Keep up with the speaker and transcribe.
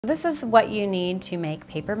This is what you need to make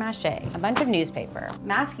paper mache. A bunch of newspaper,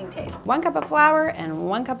 masking tape, 1 cup of flour, and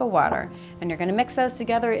 1 cup of water. And you're gonna mix those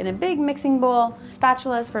together in a big mixing bowl,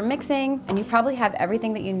 spatulas for mixing, and you probably have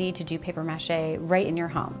everything that you need to do paper mache right in your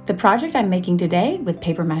home. The project I'm making today with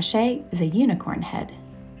paper mache is a unicorn head.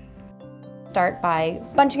 Start by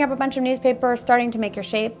bunching up a bunch of newspaper, starting to make your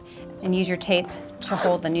shape, and use your tape to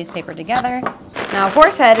hold the newspaper together. Now, a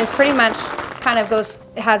horse head is pretty much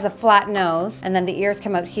has a flat nose, and then the ears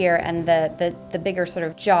come out here, and the bigger sort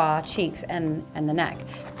of jaw, cheeks, and the neck.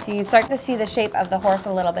 So you can start to see the shape of the horse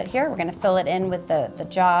a little bit here. We're gonna fill it in with the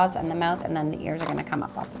jaws and the mouth, and then the ears are gonna come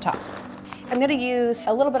up off the top. I'm gonna use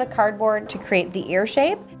a little bit of cardboard to create the ear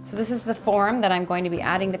shape. So this is the form that I'm going to be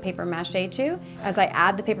adding the paper mache to. As I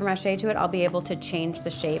add the paper mache to it, I'll be able to change the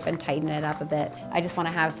shape and tighten it up a bit. I just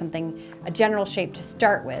wanna have a general shape to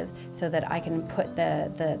start with so that I can put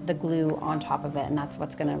the glue on top of it, and that's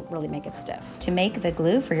what's gonna really make it stiff. To make the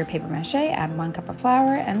glue for your paper mache, add 1 cup of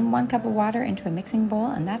flour and 1 cup of water into a mixing bowl,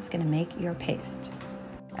 and that's gonna make your paste.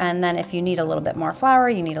 And then if you need a little bit more flour,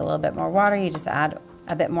 you need a little bit more water, you just add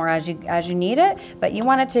a bit more as you need it, but you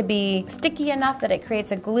want it to be sticky enough that it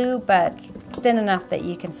creates a glue, but thin enough that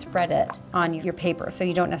you can spread it on your paper, so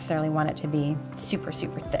you don't necessarily want it to be super,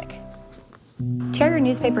 super thick. Tear your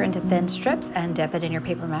newspaper into thin strips and dip it in your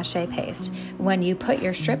paper mache paste. When you put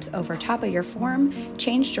your strips over top of your form,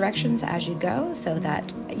 change directions as you go so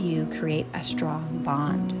that you create a strong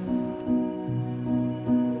bond.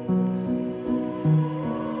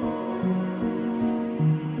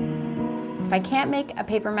 If I can't make a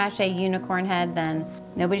paper mache unicorn head, then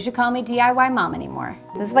nobody should call me DIY mom anymore.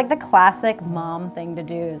 This is like the classic mom thing to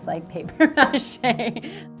do, is like paper mache.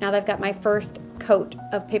 Now that I've got my first coat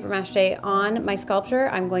of paper mache on my sculpture,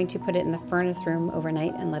 I'm going to put it in the furnace room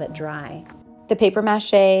overnight and let it dry. The paper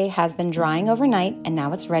mache has been drying overnight, and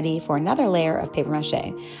now it's ready for another layer of paper mache.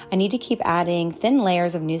 I need to keep adding thin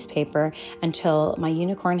layers of newspaper until my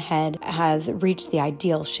unicorn head has reached the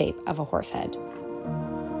ideal shape of a horse head.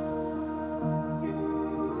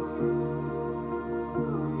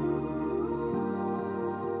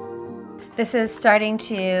 This is starting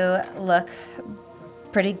to look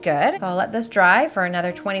pretty good. So I'll let this dry for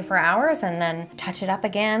another 24 hours and then touch it up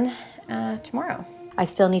again tomorrow. I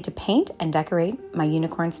still need to paint and decorate my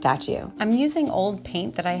unicorn statue. I'm using old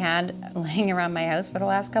paint that I had laying around my house for the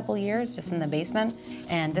last couple of years, just in the basement,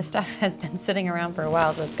 and this stuff has been sitting around for a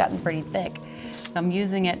while, so it's gotten pretty thick. So I'm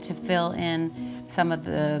using it to fill in some of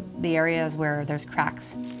the areas where there's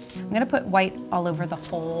cracks. I'm gonna put white all over the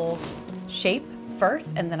whole shape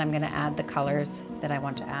first, and then I'm gonna add the colors that I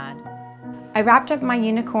want to add. I wrapped up my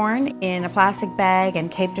unicorn in a plastic bag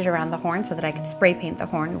and taped it around the horn so that I could spray paint the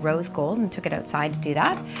horn rose gold, and took it outside to do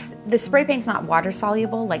that. The spray paint's not water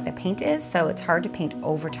soluble like the paint is, so it's hard to paint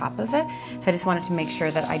over top of it. So I just wanted to make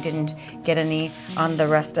sure that I didn't get any on the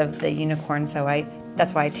rest of the unicorn, so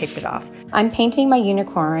that's why I taped it off. I'm painting my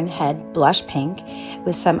unicorn head blush pink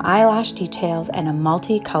with some eyelash details and a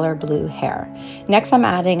multi-color blue hair. Next, I'm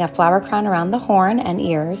adding a flower crown around the horn and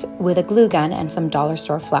ears with a glue gun and some dollar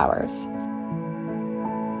store flowers.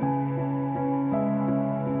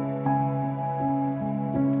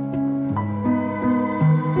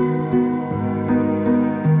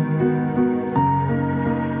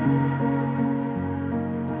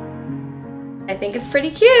 I think it's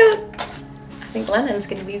pretty cute. I think Lennon's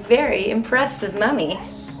gonna be very impressed with Mummy.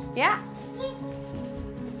 Yeah. Do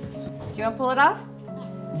you want to pull it off?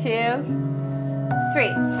 2, 3.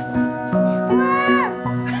 Mom!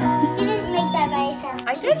 You didn't make that by yourself.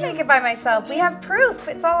 I did make it by myself. We have proof.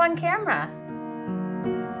 It's all on camera.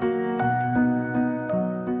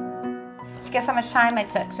 Did you guess how much time I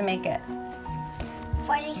took to make it?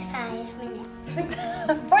 45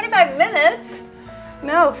 minutes. 45 minutes?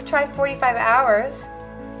 No, try 45 hours.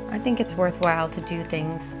 I think it's worthwhile to do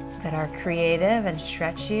things that are creative and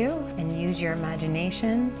stretch you and use your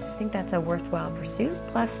imagination. I think that's a worthwhile pursuit.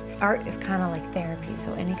 Plus, art is kind of like therapy,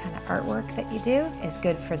 so any kind of artwork that you do is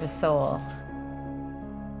good for the soul.